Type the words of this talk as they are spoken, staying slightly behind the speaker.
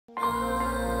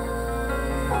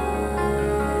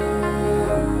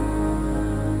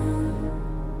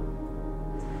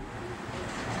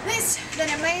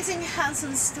amazing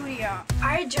Henson studio.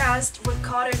 I just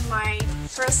recorded my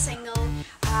first single,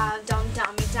 Don't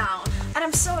Dumb Me Down. And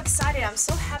I'm so excited, I'm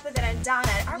so happy that I've done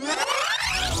it.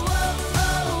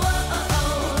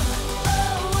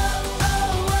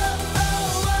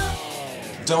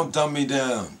 Don't Dumb Me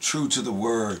Down, true to the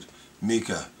word,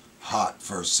 Mika, hot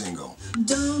first single.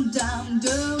 Don't dumb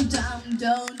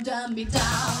me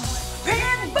down.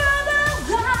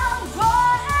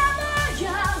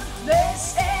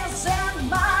 This isn't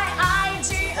my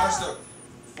idea. That's the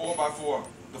 4x4.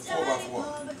 The 4x4.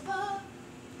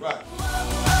 Right.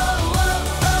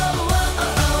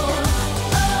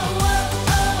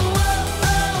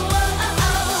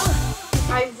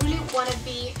 I really want to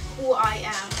be who I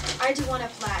am. I do want to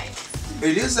play.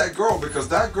 It is that girl, because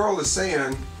that girl is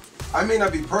saying, I may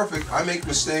not be perfect, I make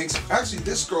mistakes. Actually,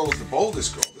 this girl is the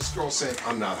boldest girl. This girl saying,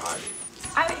 I'm not hiding.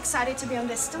 I'm excited to be on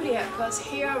this studio because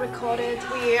here I recorded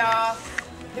the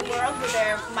world with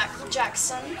Michael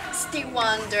Jackson, Stevie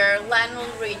Wonder, Lionel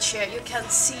Richie. You can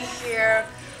see here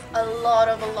a lot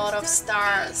of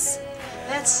stars.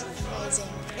 That's amazing.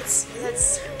 It's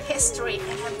history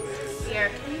here.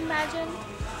 Can you imagine?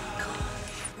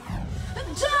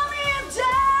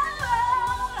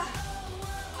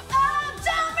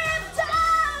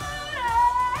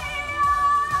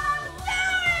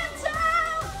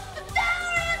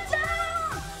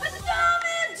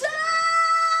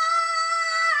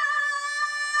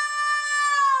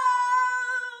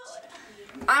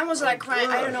 I was like crying,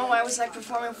 I don't know, I was like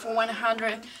performing for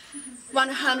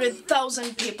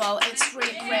 100,000 people. It's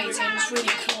really crazy, it's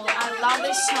really cool. I love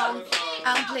this song,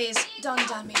 and please don't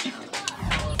dumb me down.